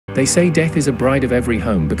They say death is a bride of every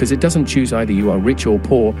home because it doesn't choose either you are rich or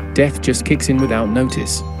poor, death just kicks in without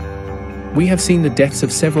notice. We have seen the deaths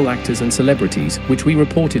of several actors and celebrities, which we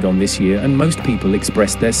reported on this year, and most people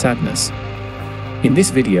expressed their sadness. In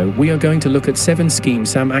this video, we are going to look at 7 Skeem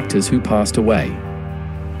Saam actors who passed away.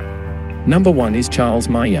 Number 1 is Charles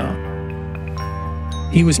Maillard.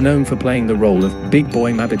 He was known for playing the role of Big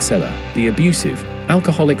Boy Mabitsela, the abusive,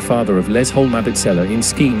 alcoholic father of Les Hol Mabitsela in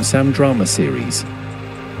Skeem Saam drama series.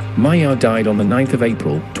 Maillard died on the 9th of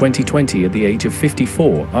April, 2020 at the age of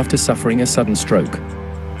 54 after suffering a sudden stroke.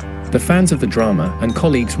 The fans of the drama and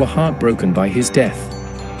colleagues were heartbroken by his death.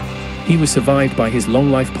 He was survived by his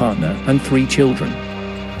long-life partner and 3 children.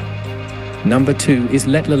 Number 2 is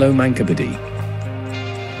Letlalo Mankabadi.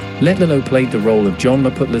 Letlalo played the role of John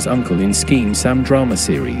Maputla's uncle in Skeem Saam drama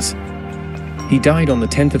series. He died on the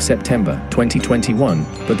 10th of September, 2021,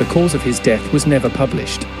 but the cause of his death was never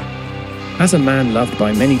published. As a man loved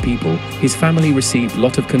by many people, his family received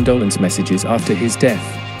lot of condolence messages after his death.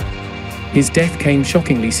 His death came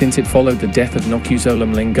shockingly since it followed the death of Nokuzola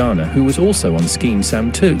Mlengana, who was also on Skeem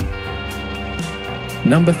Saam 2.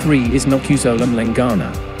 Number 3 is Nokuzola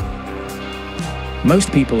Mlengana.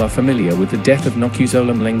 Most people are familiar with the death of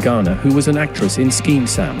Nokuzola Mlengana, who was an actress in Skeem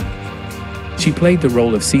Saam. She played the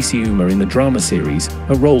role of Sisi Uma in the drama series,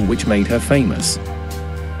 a role which made her famous.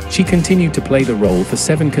 She continued to play the role for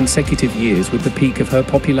 7 consecutive years, with the peak of her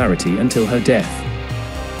popularity until her death.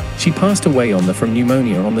 She passed away from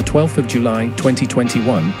pneumonia on the 12th of July,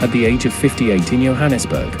 2021, at the age of 58 in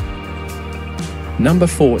Johannesburg. Number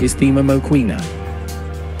 4 is Thema Mokoena.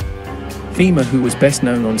 Thema, who was best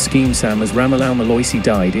known on Skeem Saam as Ramalau Maloisi,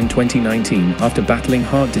 died in 2019 after battling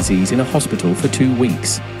heart disease in a hospital for 2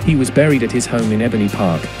 weeks. He was buried at his home in Ebony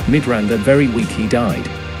Park, Midrand. That very week he died.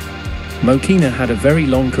 Mokoena had a very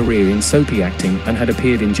long career in soapy acting and had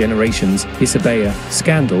appeared in Generations, Isabella,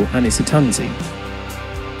 Scandal and Isatunzi.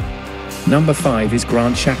 Number 5 is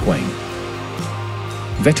Grant Chakwane.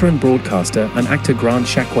 Veteran broadcaster and actor Grant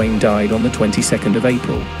Chakwane died on the 22nd of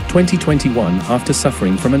April, 2021 after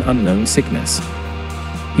suffering from an unknown sickness.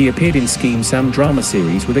 He appeared in Skeem Saam drama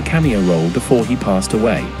series with a cameo role before he passed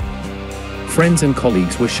away. Friends and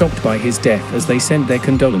colleagues were shocked by his death as they sent their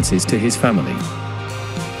condolences to his family.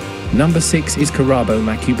 Number 6 is Karabo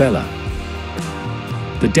Makubela.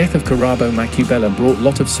 The death of Karabo Makubela brought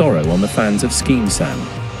lot of sorrow on the fans of Skeem Saam.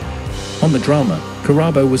 On the drama,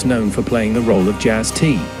 Karabo was known for playing the role of Jazz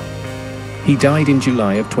T. He died in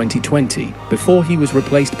July of 2020, before he was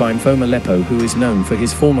replaced by Mfoma Lepo, who is known for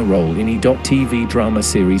his former role in E.TV drama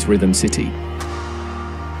series Rhythm City.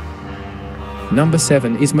 Number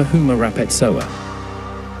 7 is Mahuma Rapetsoa.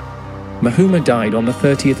 Mahuma died on the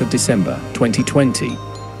 30th of December, 2020.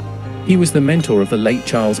 He was the mentor of the late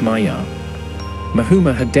Charles Maillard.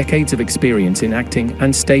 Mahuma had decades of experience in acting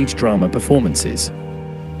and stage drama performances.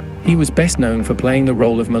 He was best known for playing the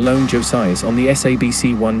role of Malone Josias on the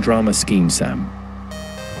SABC1 drama Skeem Saam.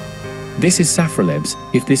 This is Safralebs.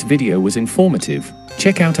 If this video was informative,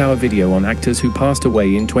 check out our video on actors who passed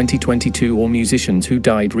away in 2022 or musicians who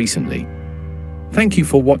died recently. Thank you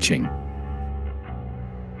for watching.